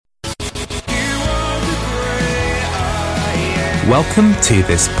Welcome to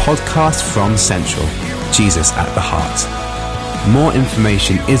this podcast from Central, Jesus at the Heart. More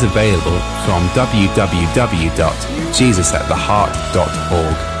information is available from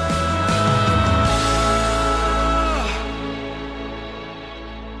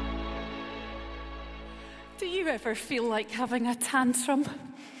Do you ever feel like having a tantrum?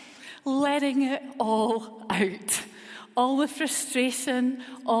 Letting it all out. All the frustration,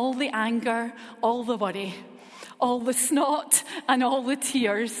 all the anger, all the worry. All the snot and all the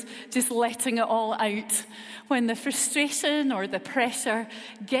tears, just letting it all out. When the frustration or the pressure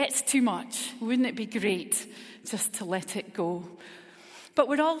gets too much, wouldn't it be great just to let it go? But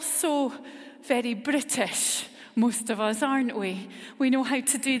we're also very British, most of us, aren't we? We know how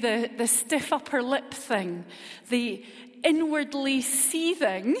to do the stiff upper lip thing, the inwardly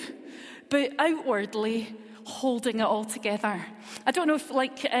seething, but outwardly holding it all together. I don't know if,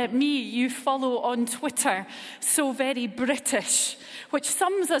 like me, you follow on Twitter, So Very British, which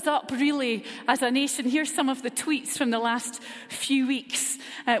sums us up really as a nation. Here's some of the tweets from the last few weeks.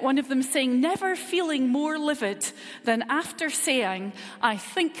 One of them saying, never feeling more livid than after saying, I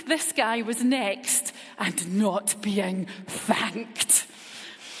think this guy was next, and not being thanked.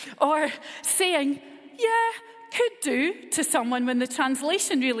 Or saying, yeah, could do to someone when the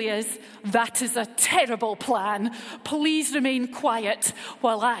translation really is, that is a terrible plan. Please remain quiet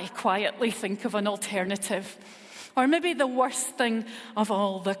while I quietly think of an alternative. Or maybe the worst thing of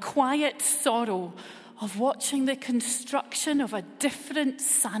all, the quiet sorrow of watching the construction of a different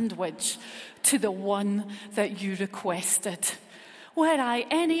sandwich to the one that you requested. Were I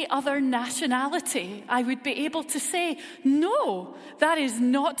any other nationality, I would be able to say, no, that is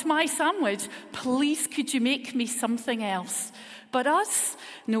not my sandwich. Please, could you make me something else? But us,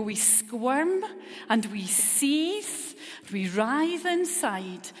 no, we squirm and we seethe, we writhe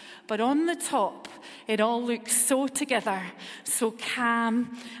inside. But on the top, it all looks so together, so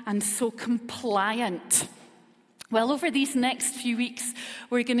calm and so compliant. Well, over these next few weeks,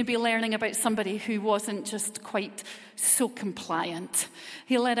 we're going to be learning about somebody who wasn't just quite so compliant.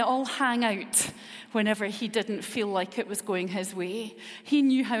 He let it all hang out whenever he didn't feel like it was going his way. He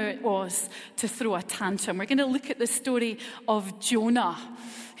knew how it was to throw a tantrum. We're going to look at the story of Jonah.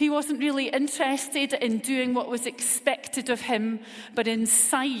 He wasn't really interested in doing what was expected of him, but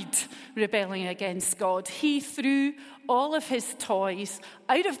inside rebelling against God. He threw all of his toys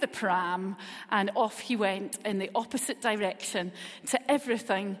out of the pram and off he went in the opposite direction to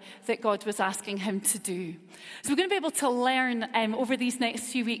everything that God was asking him to do. So we're going to be able to learn over these next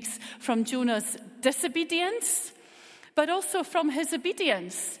few weeks from Jonah's disobedience, but also from his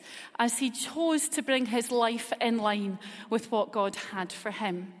obedience as he chose to bring his life in line with what God had for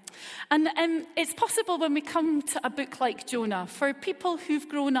him. And it's possible when we come to a book like Jonah, for people who've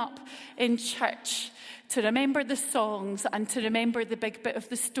grown up in church, to remember the songs and to remember the big bit of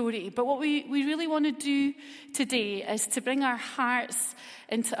the story. But what we really want to do today is to bring our hearts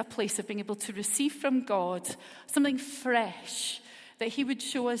into a place of being able to receive from God something fresh that he would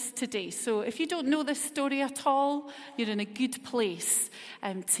show us today. So if you don't know this story at all, you're in a good place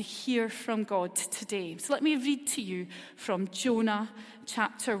to hear from God today. So let me read to you from Jonah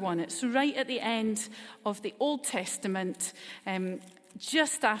chapter 1. It's right at the end of the Old Testament,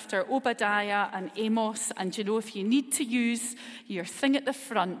 just after Obadiah and Amos. And you know, if you need to use your thing at the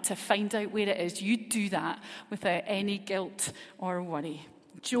front to find out where it is, you do that without any guilt or worry.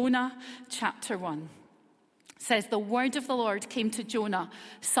 Jonah chapter 1 says, the word of the Lord came to Jonah,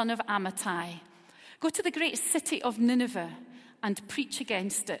 son of Amittai. Go to the great city of Nineveh and preach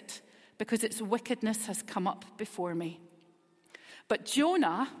against it, because its wickedness has come up before me. But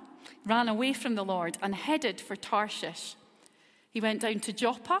Jonah ran away from the Lord and headed for Tarshish. He went down to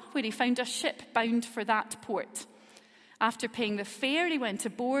Joppa, where he found a ship bound for that port. After paying the fare, he went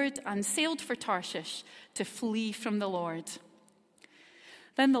aboard and sailed for Tarshish to flee from the Lord.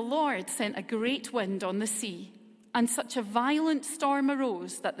 Then the Lord sent a great wind on the sea, and such a violent storm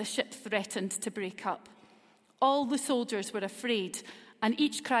arose that the ship threatened to break up. All the soldiers were afraid, and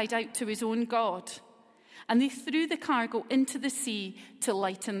each cried out to his own God. And they threw the cargo into the sea to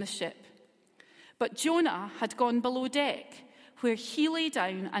lighten the ship. But Jonah had gone below deck, where he lay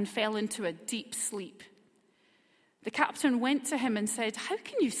down and fell into a deep sleep. The captain went to him and said, how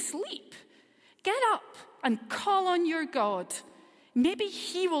can you sleep? Get up and call on your God. Maybe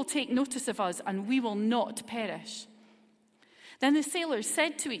he will take notice of us and we will not perish. Then the sailors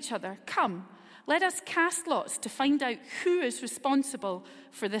said to each other, come, let us cast lots to find out who is responsible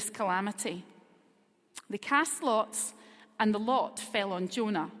for this calamity. They cast lots, and the lot fell on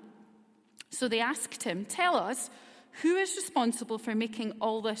Jonah. So they asked him, tell us, who is responsible for making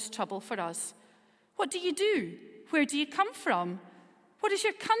all this trouble for us? What do you do? Where do you come from? What is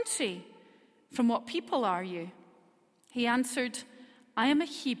your country? From what people are you?" He answered, "I am a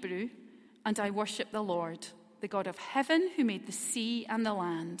Hebrew, and I worship the Lord, the God of heaven who made the sea and the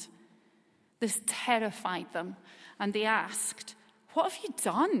land." This terrified them, and they asked, "What have you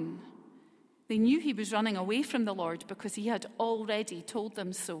done?" They knew he was running away from the Lord because he had already told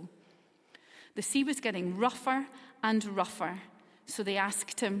them so. The sea was getting rougher and rougher, so they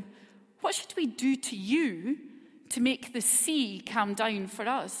asked him, "What should we do to you to make the sea calm down for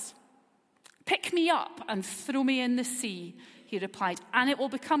us?" "Pick me up and throw me in the sea," he replied, "and it will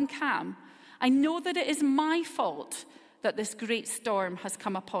become calm. I know that it is my fault that this great storm has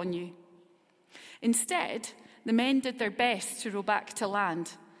come upon you." Instead, the men did their best to row back to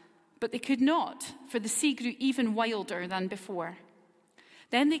land, but they could not, for the sea grew even wilder than before.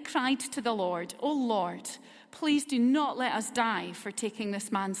 Then they cried to the Lord, "O Lord, please do not let us die for taking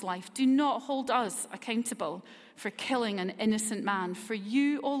this man's life. Do not hold us accountable for killing an innocent man, for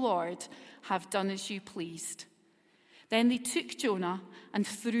you, O Lord, have done as you pleased." Then they took Jonah and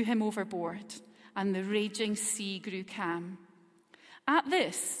threw him overboard, and the raging sea grew calm. At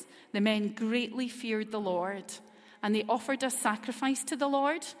this, the men greatly feared the Lord, and they offered a sacrifice to the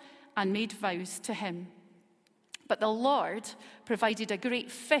Lord and made vows to him. But the Lord provided a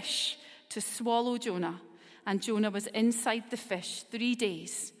great fish to swallow Jonah, and Jonah was inside the fish 3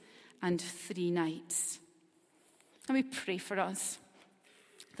 days and 3 nights. Let me pray for us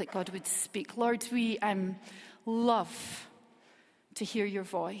that God would speak. Lord, we love to hear your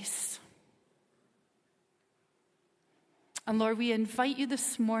voice. And Lord, we invite you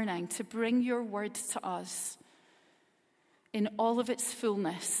this morning to bring your word to us in all of its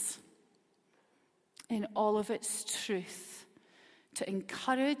fullness, in all of its truth, to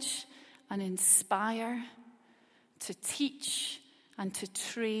encourage and inspire, to teach and to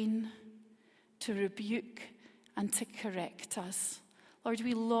train, to rebuke and to correct us. Lord,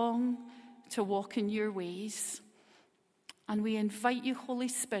 we long to walk in your ways, and we invite you, Holy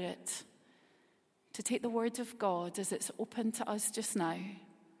Spirit, to take the word of God as it's open to us just now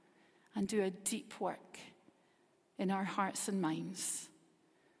and do a deep work in our hearts and minds,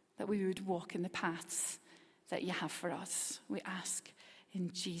 that we would walk in the paths that you have for us. We ask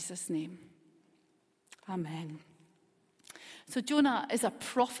in Jesus' name. Amen. So Jonah is a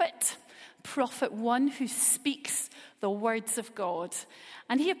prophet one who speaks the words of God.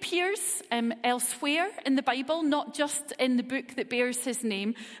 And he appears elsewhere in the Bible, not just in the book that bears his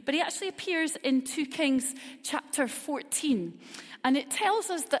name, but he actually appears in 2 Kings chapter 14. And it tells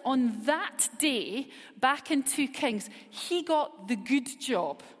us that on that day, back in 2 Kings, he got the good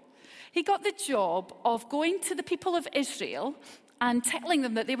job. He got the job of going to the people of Israel and telling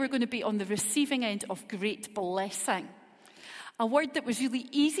them that they were going to be on the receiving end of great blessing. A word that was really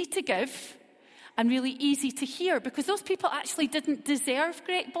easy to give and really easy to hear, because those people actually didn't deserve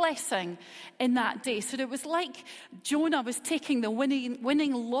great blessing in that day. So it was like Jonah was taking the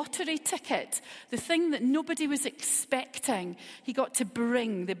winning lottery ticket, the thing that nobody was expecting. He got to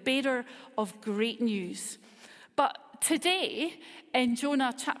bring, the bearer of great news. But today, in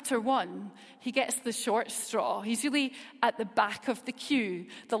Jonah chapter 1, he gets the short straw. He's really at the back of the queue,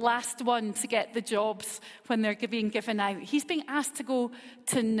 the last one to get the jobs when they're being given out. He's being asked to go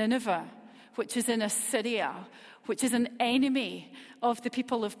to Nineveh, which is in Assyria, which is an enemy of the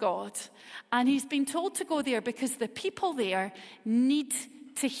people of God. And he's been told to go there because the people there need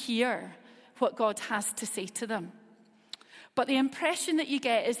to hear what God has to say to them. But the impression that you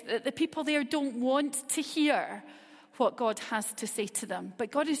get is that the people there don't want to hear what God has to say to them.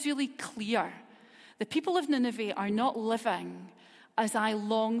 But God is really clear. The people of Nineveh are not living as I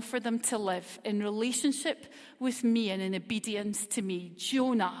long for them to live, in relationship with me and in obedience to me.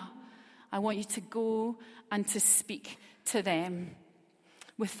 Jonah, I want you to go and to speak to them.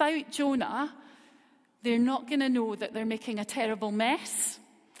 Without Jonah, they're not going to know that they're making a terrible mess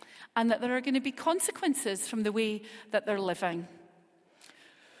and that there are going to be consequences from the way that they're living.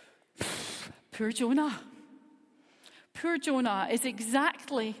 Poor Jonah. Poor Jonah is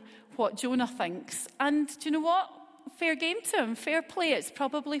exactly what Jonah thinks. And do you know what? Fair game to him, fair play. It's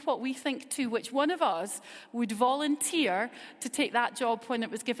probably what we think too. Which one of us would volunteer to take that job when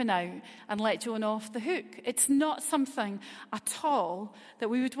it was given out and let Jonah off the hook? It's not something at all that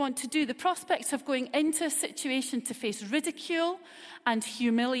we would want to do. The prospects of going into a situation to face ridicule and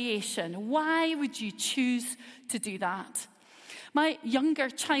humiliation. Why would you choose to do that? My younger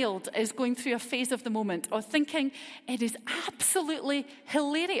child is going through a phase of the moment of thinking it is absolutely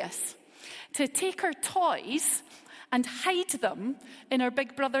hilarious to take her toys and hide them in her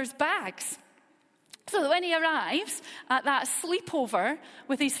big brother's bags. So that when he arrives at that sleepover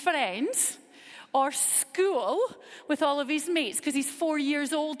with his friends, Or school with all of his mates, because he's 4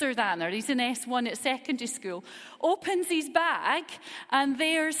 years older than her. He's in S1 at secondary school. Opens his bag, and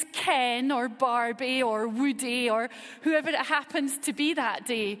there's Ken or Barbie or Woody or whoever it happens to be that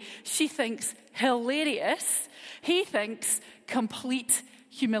day. She thinks hilarious. He thinks complete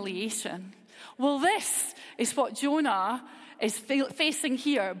humiliation. Well, this is what Jonah is facing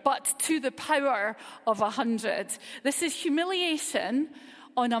here, but to the power of 100. This is humiliation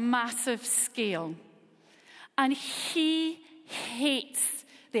on a massive scale. And he hates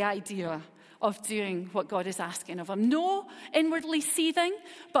the idea of doing what God is asking of him. No inwardly seething,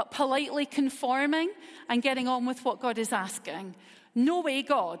 but politely conforming and getting on with what God is asking. No way,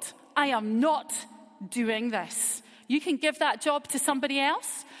 God, I am not doing this. You can give that job to somebody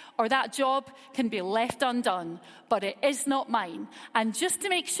else, or that job can be left undone, but it is not mine. And just to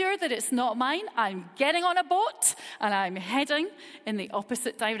make sure that it's not mine, I'm getting on a boat and I'm heading in the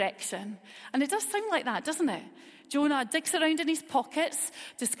opposite direction. And it does sound like that, doesn't it? Jonah digs around in his pockets,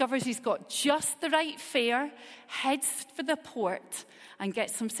 discovers he's got just the right fare, heads for the port, and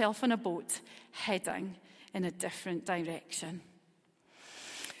gets himself on a boat, heading in a different direction.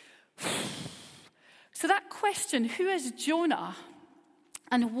 So that question, who is Jonah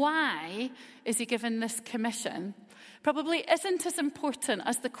and why is he given this commission, probably isn't as important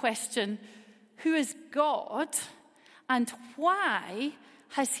as the question, who is God and why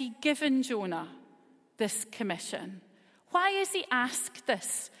has he given Jonah this commission? Why has he asked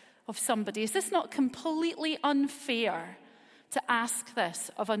this of somebody? Is this not completely unfair to ask this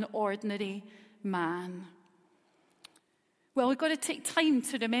of an ordinary man? Well, we've got to take time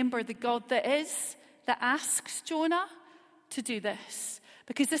to remember the God that asks Jonah to do this.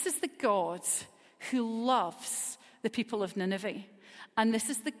 Because this is the God who loves the people of Nineveh. And this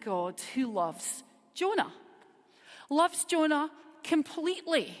is the God who loves Jonah. Loves Jonah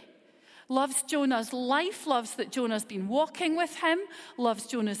completely. Loves Jonah's life, loves that Jonah's been walking with him, loves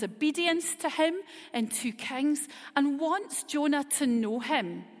Jonah's obedience to him in 2 Kings, and wants Jonah to know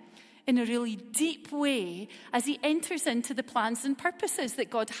him in a really deep way as he enters into the plans and purposes that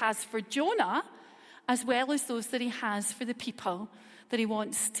God has for Jonah, as well as those that he has for the people that he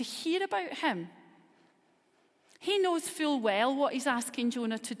wants to hear about him. He knows full well what he's asking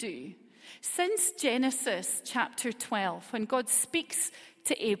Jonah to do. Since Genesis chapter 12, when God speaks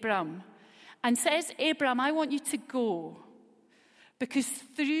to Abram and says, Abram, I want you to go, because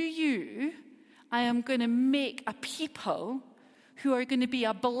through you, I am going to make a people who are going to be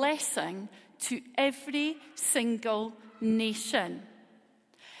a blessing to every single nation.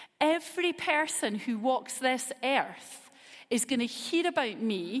 Every person who walks this earth is going to hear about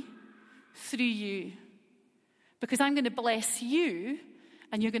me through you. Because I'm going to bless you,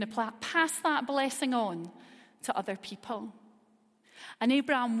 and you're going to pass that blessing on to other people. And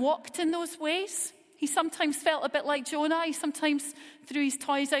Abraham walked in those ways. He sometimes felt a bit like Jonah. He sometimes threw his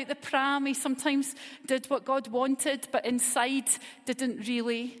toys out the pram. He sometimes did what God wanted, but inside didn't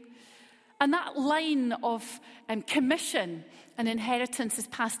really. And that line of commission and inheritance is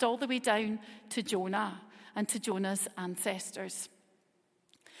passed all the way down to Jonah and to Jonah's ancestors.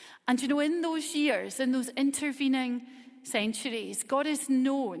 And you know, in those years, in those intervening centuries, God has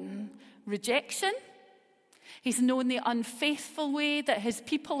known rejection. He's known the unfaithful way that his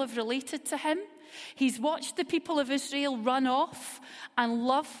people have related to him. He's watched the people of Israel run off and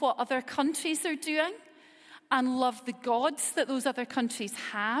love what other countries are doing and love the gods that those other countries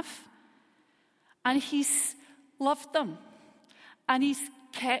have. And he's loved them. And he's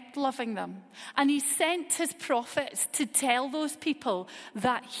kept loving them. And he sent his prophets to tell those people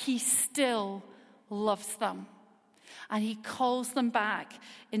that he still loves them. And he calls them back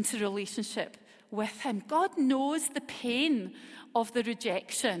into relationship with him. God knows the pain of the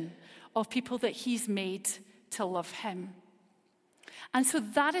rejection of people that he's made to love him. And so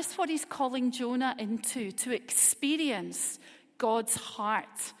that is what he's calling Jonah into, to experience God's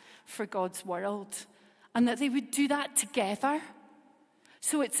heart for God's world. And that they would do that together.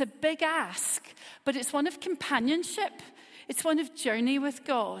 So it's a big ask, but it's one of companionship. It's one of journey with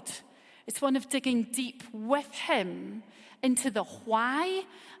God. It's one of digging deep with him into the why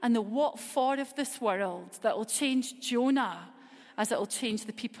and the what for of this world that will change Jonah as it will change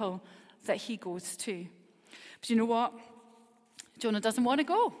the people that he goes to. But you know what? Jonah doesn't want to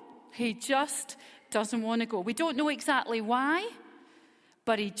go. He just doesn't want to go. We don't know exactly why,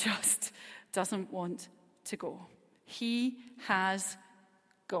 but he just doesn't want to go. He has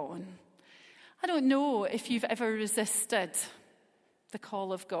gone. I don't know if you've ever resisted the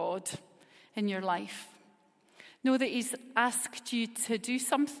call of God in your life. Know that he's asked you to do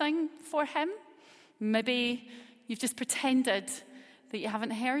something for him. Maybe you've just pretended that you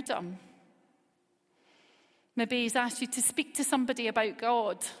haven't heard him. Maybe he's asked you to speak to somebody about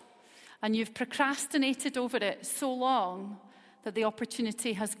God, and you've procrastinated over it so long that the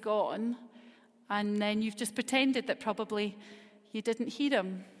opportunity has gone, and then you've just pretended that probably you didn't hear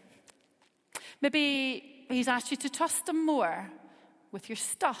him. Maybe he's asked you to trust him more with your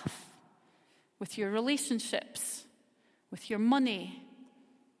stuff, with your relationships, with your money,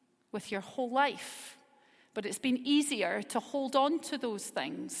 with your whole life. But it's been easier to hold on to those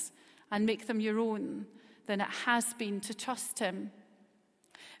things and make them your own than it has been to trust him.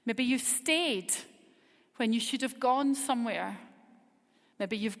 Maybe you've stayed when you should have gone somewhere.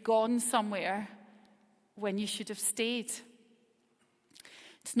 Maybe you've gone somewhere when you should have stayed.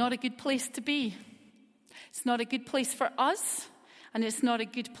 It's not a good place to be. It's not a good place for us, and it's not a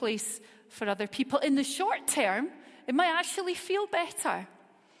good place for other people. In the short term, it might actually feel better.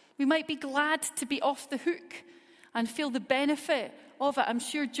 We might be glad to be off the hook and feel the benefit of it. I'm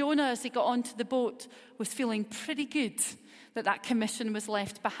sure Jonah, as he got onto the boat, was feeling pretty good that commission was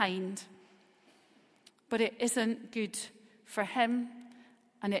left behind. But it isn't good for him,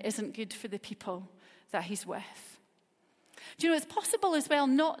 and it isn't good for the people that he's with. Do you know, it's possible as well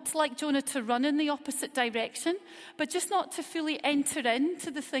not like Jonah to run in the opposite direction, but just not to fully enter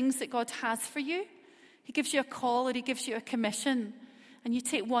into the things that God has for you. He gives you a call or he gives you a commission, and you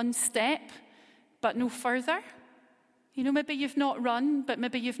take one step, but no further. You know, maybe you've not run, but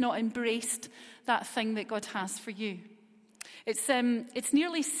maybe you've not embraced that thing that God has for you. It's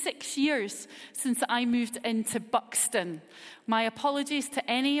nearly 6 years since I moved into Buxton. My apologies to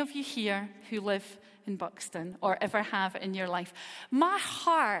any of you here who live in Buxton or ever have in your life. My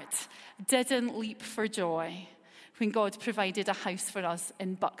heart didn't leap for joy when God provided a house for us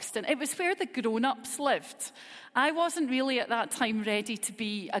in Buxton. It was where the grown-ups lived. I wasn't really at that time ready to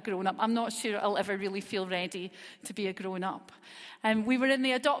be a grown-up. I'm not sure I'll ever really feel ready to be a grown-up. We were in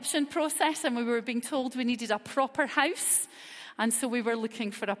the adoption process, and we were being told we needed a proper house. And so we were looking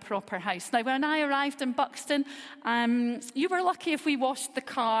for a proper house. Now, when I arrived in Buxton, you were lucky if we washed the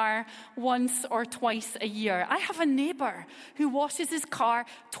car once or twice a year. I have a neighbour who washes his car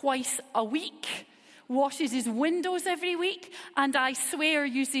twice a week, washes his windows every week, and I swear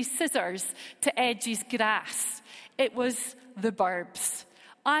uses scissors to edge his grass. It was the burbs.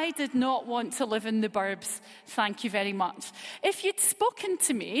 I did not want to live in the burbs, thank you very much. If you'd spoken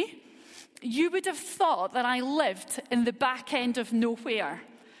to me, you would have thought that I lived in the back end of nowhere.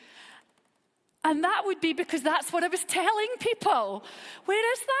 And that would be because that's what I was telling people.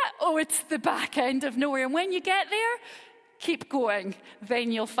 Where is that? Oh, it's the back end of nowhere. And when you get there, keep going,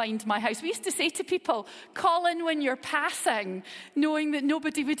 then you'll find my house. We used to say to people, call in when you're passing, knowing that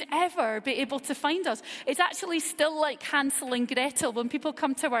nobody would ever be able to find us. It's actually still like Hansel and Gretel. When people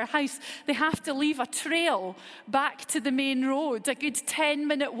come to our house, they have to leave a trail back to the main road, a good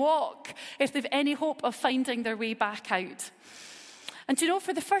 10-minute walk, if they've any hope of finding their way back out. And you know,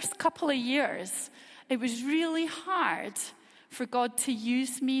 for the first couple of years, it was really hard for God to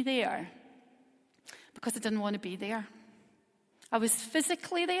use me there because I didn't want to be there. I was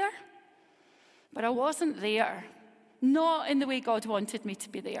physically there, but I wasn't there. Not in the way God wanted me to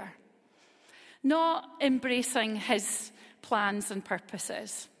be there. Not embracing his plans and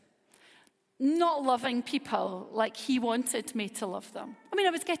purposes. Not loving people like he wanted me to love them. I mean,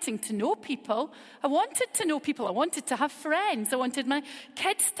 I was getting to know people. I wanted to know people. I wanted to have friends. I wanted my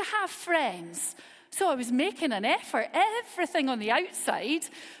kids to have friends. So I was making an effort. Everything on the outside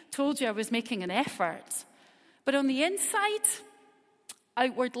told you I was making an effort. But on the inside,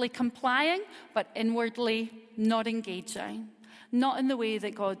 outwardly complying, but inwardly not engaging. Not in the way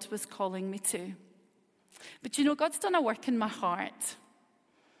that God was calling me to. But you know, God's done a work in my heart.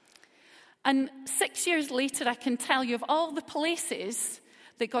 And 6 years later, I can tell you of all the places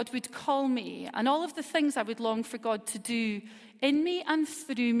that God would call me and all of the things I would long for God to do in me and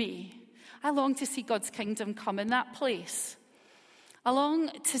through me. I long to see God's kingdom come in that place. I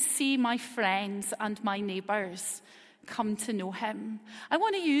long to see my friends and my neighbours come to know him. I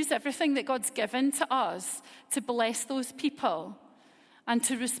want to use everything that God's given to us to bless those people and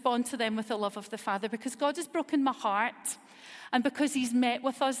to respond to them with the love of the Father, because God has broken my heart, and because he's met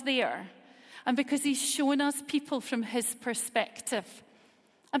with us there, and because he's shown us people from his perspective,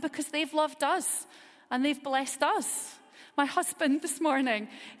 and because they've loved us and they've blessed us. My husband this morning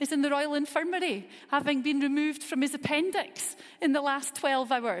is in the Royal Infirmary, having been removed from his appendix in the last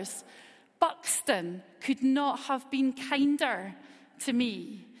 12 hours. Buxton could not have been kinder to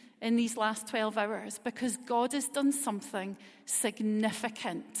me in these last 12 hours, because God has done something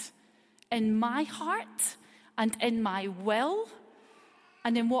significant in my heart and in my will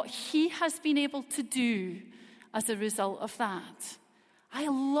and in what he has been able to do as a result of that. I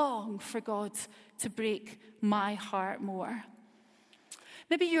long for God to break my heart more.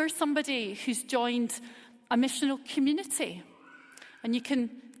 Maybe you're somebody who's joined a missional community, and you can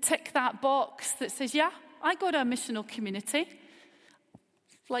tick that box that says, yeah, I go to a missional community,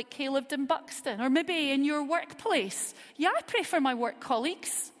 like Kay lived in Buxton. Or maybe in your workplace, yeah, I pray for my work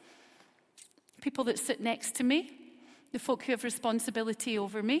colleagues, people that sit next to me, the folk who have responsibility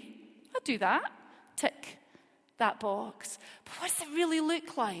over me. I do that, tick that box. But what does it really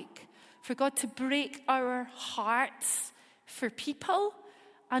look like for God to break our hearts for people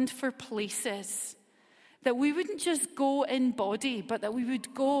and for places? That we wouldn't just go in body, but that we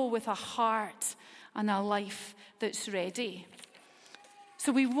would go with a heart and a life that's ready.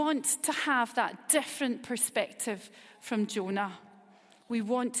 So we want to have that different perspective from Jonah. We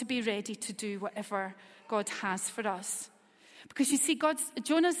want to be ready to do whatever God has for us. Because you see,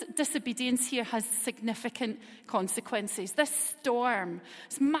 Jonah's disobedience here has significant consequences. This storm,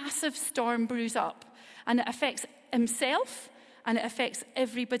 this massive storm brews up, and it affects himself and it affects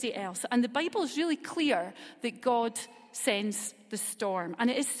everybody else. And the Bible is really clear that God sends the storm.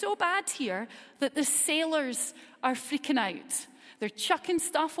 And it is so bad here that the sailors are freaking out. They're chucking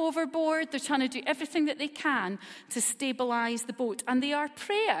stuff overboard. They're trying to do everything that they can to stabilize the boat. And they are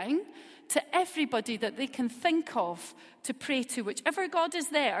praying to everybody that they can think of to pray to. Whichever God is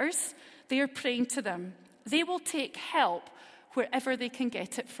theirs, they are praying to them. They will take help wherever they can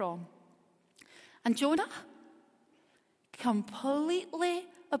get it from. And Jonah, completely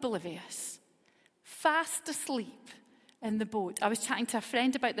oblivious, fast asleep in the boat. I was chatting to a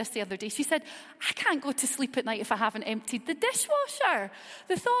friend about this the other day. She said, I can't go to sleep at night if I haven't emptied the dishwasher.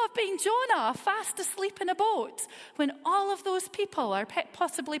 The thought of being Jonah, fast asleep in a boat, when all of those people are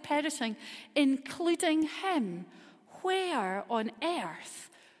possibly perishing, including him. Where on earth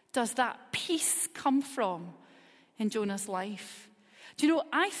does that peace come from in Jonah's life? Do you know,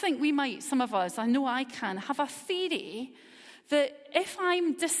 I think we might, some of us, I know I can, have a theory that if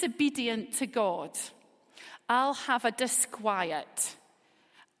I'm disobedient to God, I'll have a disquiet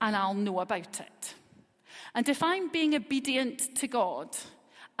and I'll know about it. And if I'm being obedient to God,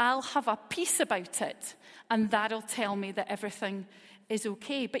 I'll have a peace about it and that'll tell me that everything is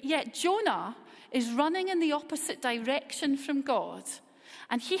okay. But yet Jonah is running in the opposite direction from God,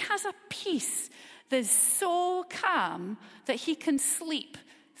 and he has a peace that is so calm that he can sleep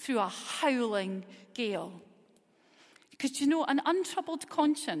through a howling gale. Because, you know, an untroubled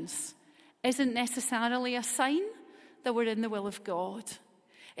conscience isn't necessarily a sign that we're in the will of God.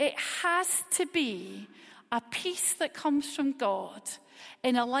 It has to be a peace that comes from God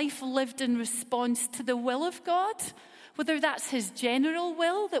in a life lived in response to the will of God, whether that's his general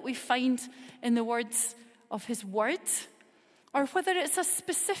will that we find in the words of his word, or whether it's a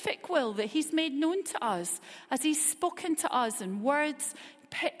specific will that he's made known to us as he's spoken to us in words,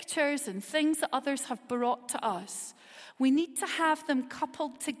 pictures, and things that others have brought to us. We need to have them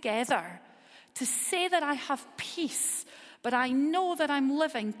coupled together to say that I have peace, but I know that I'm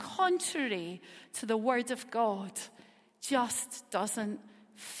living contrary to the word of God. Just doesn't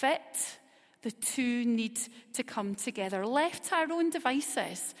fit. The two need to come together. Left to our own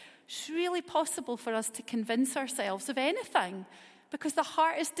devices, it's really possible for us to convince ourselves of anything, because the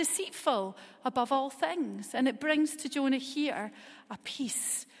heart is deceitful above all things. And it brings to Jonah here a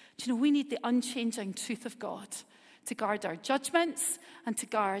peace. Do you know, we need the unchanging truth of God to guard our judgments and to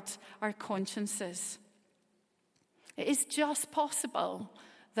guard our consciences. It is just possible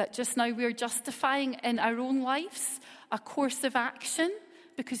that just now we're justifying in our own lives a course of action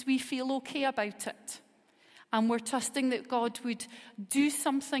because we feel okay about it. And we're trusting that God would do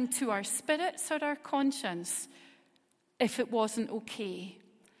something to our spirits or our conscience if it wasn't okay.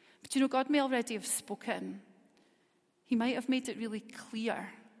 But you know, God may already have spoken. He might have made it really clear.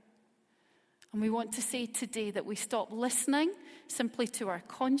 And we want to say today that we stop listening simply to our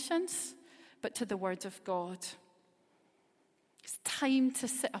conscience, but to the word of God. It's time to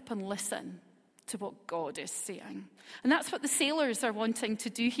sit up and listen to what God is saying. And that's what the sailors are wanting to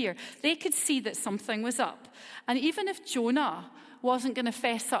do here. They could see that something was up. And even if Jonah wasn't going to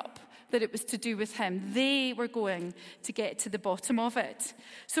fess up that it was to do with him, they were going to get to the bottom of it.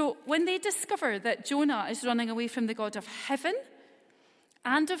 So when they discover that Jonah is running away from the God of heaven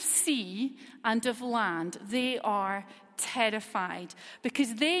and of sea and of land, they are terrified,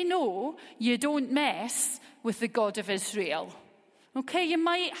 because they know you don't mess with the God of Israel. Okay, you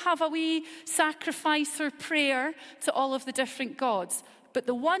might have a wee sacrifice or prayer to all of the different gods, but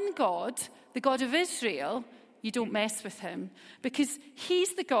the one God, the God of Israel, you don't mess with him, because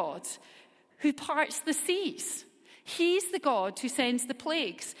he's the God who parts the seas. He's the God who sends the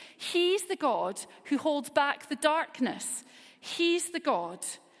plagues. He's the God who holds back the darkness. He's the God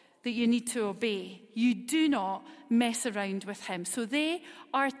that you need to obey. You do not mess around with him. So they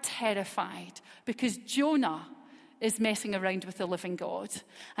are terrified because Jonah is messing around with the living God.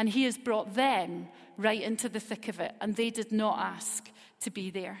 And he has brought them right into the thick of it. And they did not ask to be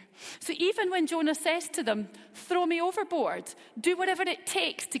there. So even when Jonah says to them, throw me overboard, do whatever it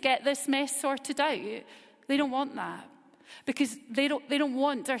takes to get this mess sorted out, they don't want that. Because they don't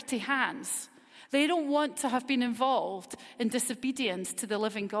want dirty hands. They don't want to have been involved in disobedience to the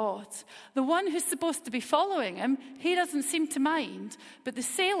living God. The one who's supposed to be following him, he doesn't seem to mind. But the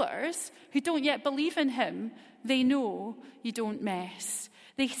sailors who don't yet believe in him, they know you don't mess.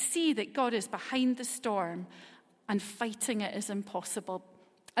 They see that God is behind the storm and fighting it is impossible.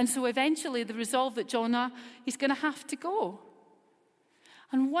 And so eventually they resolve that Jonah is going to have to go.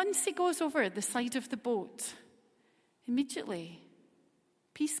 And once he goes over the side of the boat, immediately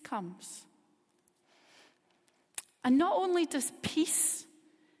peace comes. And not only does peace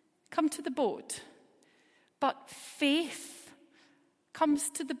come to the boat, but faith comes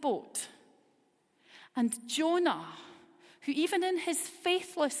to the boat. And Jonah, who even in his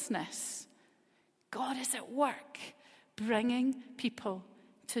faithlessness, God is at work bringing people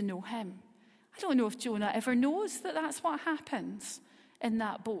to know him. I don't know if Jonah ever knows that that's what happens in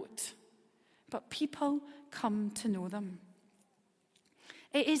that boat, but people come to know them.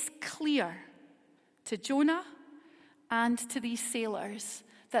 It is clear to Jonah and to these sailors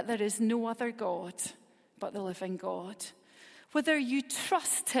that there is no other God but the living God. Whether you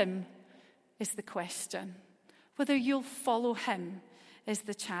trust him is the question. Whether you'll follow him is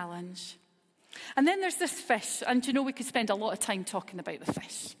the challenge. And then there's this fish, and you know we could spend a lot of time talking about the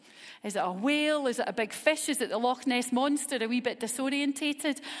fish. Is it a whale? Is it a big fish? Is it the Loch Ness Monster? A wee bit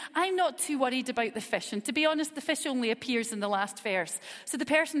disorientated? I'm not too worried about the fish. And to be honest, the fish only appears in the last verse. So the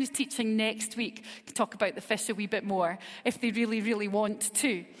person who's teaching next week can talk about the fish a wee bit more if they really, really want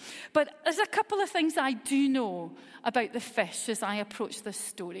to. But there's a couple of things I do know about the fish as I approach this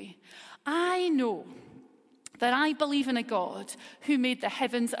story. I know that I believe in a God who made the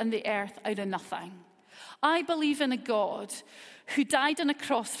heavens and the earth out of nothing. I believe in a God who died on a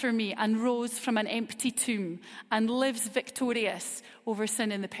cross for me and rose from an empty tomb and lives victorious over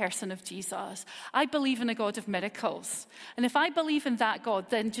sin in the person of Jesus. I believe in a God of miracles. And if I believe in that God,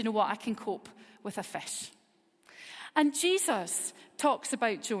 then do you know what? I can cope with a fish. And Jesus talks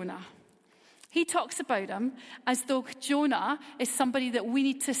about Jonah. He talks about him as though Jonah is somebody that we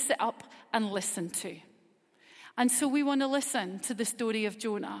need to sit up and listen to. And so we want to listen to the story of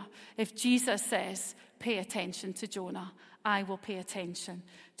Jonah. If Jesus says, pay attention to Jonah, I will pay attention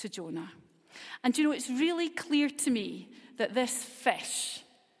to Jonah. And you know, it's really clear to me that this fish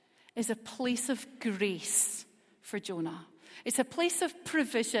is a place of grace for Jonah. It's a place of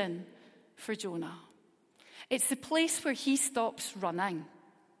provision for Jonah. It's a place where he stops running.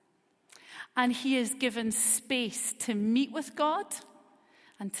 And he is given space to meet with God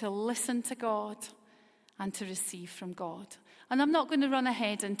and to listen to God and to receive from God. And I'm not going to run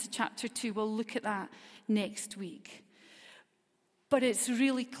ahead into chapter 2. We'll look at that next week. But it's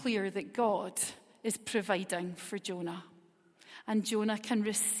really clear that God is providing for Jonah. And Jonah can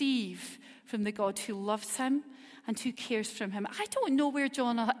receive from the God who loves him and who cares for him. I don't know where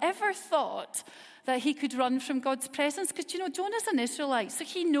Jonah ever thought that he could run from God's presence, because, you know, Jonah's an Israelite, so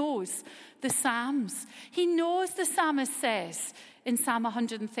he knows the Psalms. He knows the psalmist says in Psalm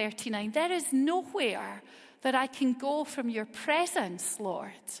 139, there is nowhere that I can go from your presence,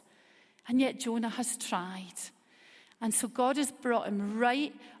 Lord. And yet Jonah has tried. And so God has brought him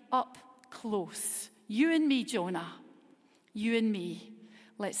right up close. You and me, Jonah. You and me.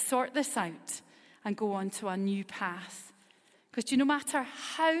 Let's sort this out and go on to a new path. Because no matter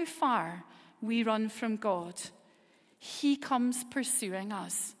how far we run from God, he comes pursuing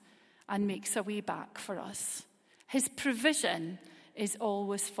us and makes a way back for us. His provision is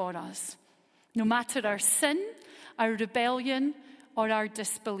always for us. No matter our sin, our rebellion, or our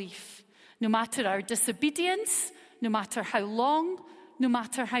disbelief. No matter our disobedience, no matter how long, no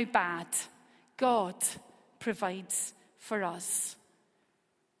matter how bad, God provides for us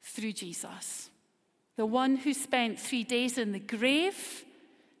through Jesus. The one who spent 3 days in the grave,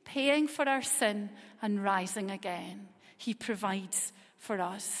 paying for our sin and rising again. He provides for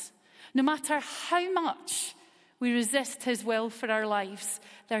us. No matter how much we resist his will for our lives,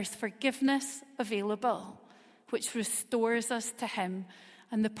 there's forgiveness available, which restores us to him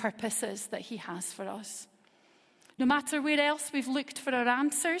and the purposes that he has for us. No matter where else we've looked for our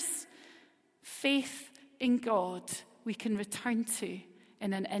answers, faith in God we can return to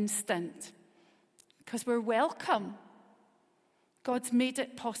in an instant, because we're welcome. God's made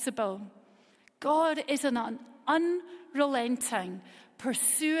it possible. God is an unrelenting,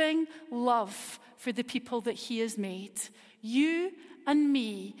 pursuing love for the people that he has made. You and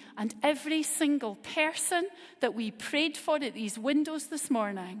me and every single person that we prayed for at these windows this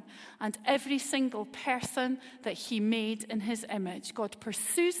morning, and every single person that he made in his image. God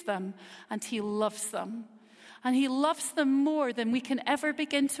pursues them and he loves them. And he loves them more than we can ever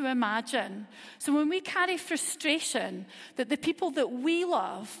begin to imagine. So when we carry frustration that the people that we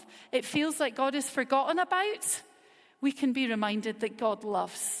love, it feels like God is forgotten about, we can be reminded that God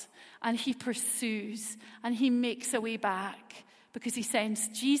loves and he pursues and he makes a way back, because he sends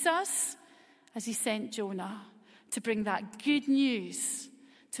Jesus as he sent Jonah to bring that good news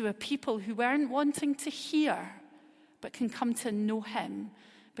to a people who weren't wanting to hear but can come to know him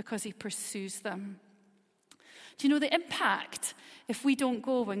because he pursues them. Do you know the impact if we don't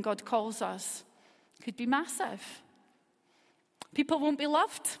go when God calls us could be massive? People won't be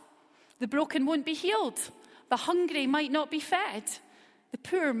loved. The broken won't be healed. The hungry might not be fed. The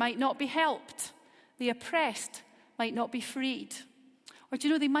poor might not be helped. The oppressed might not be freed. Or do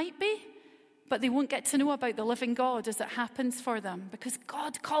you know they might be, but they won't get to know about the living God as it happens for them, because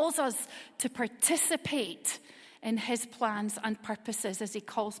God calls us to participate in his plans and purposes as he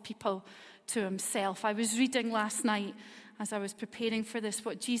calls people to himself. I was reading last night as I was preparing for this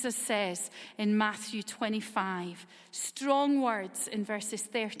what Jesus says in Matthew 25. Strong words in verses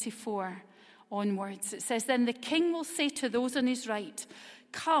 34 onwards. It says, "Then the king will say to those on his right,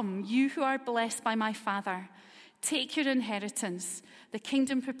 'Come, you who are blessed by my Father, take your inheritance, the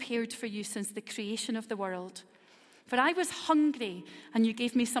kingdom prepared for you since the creation of the world. For I was hungry, and you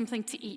gave me something to eat.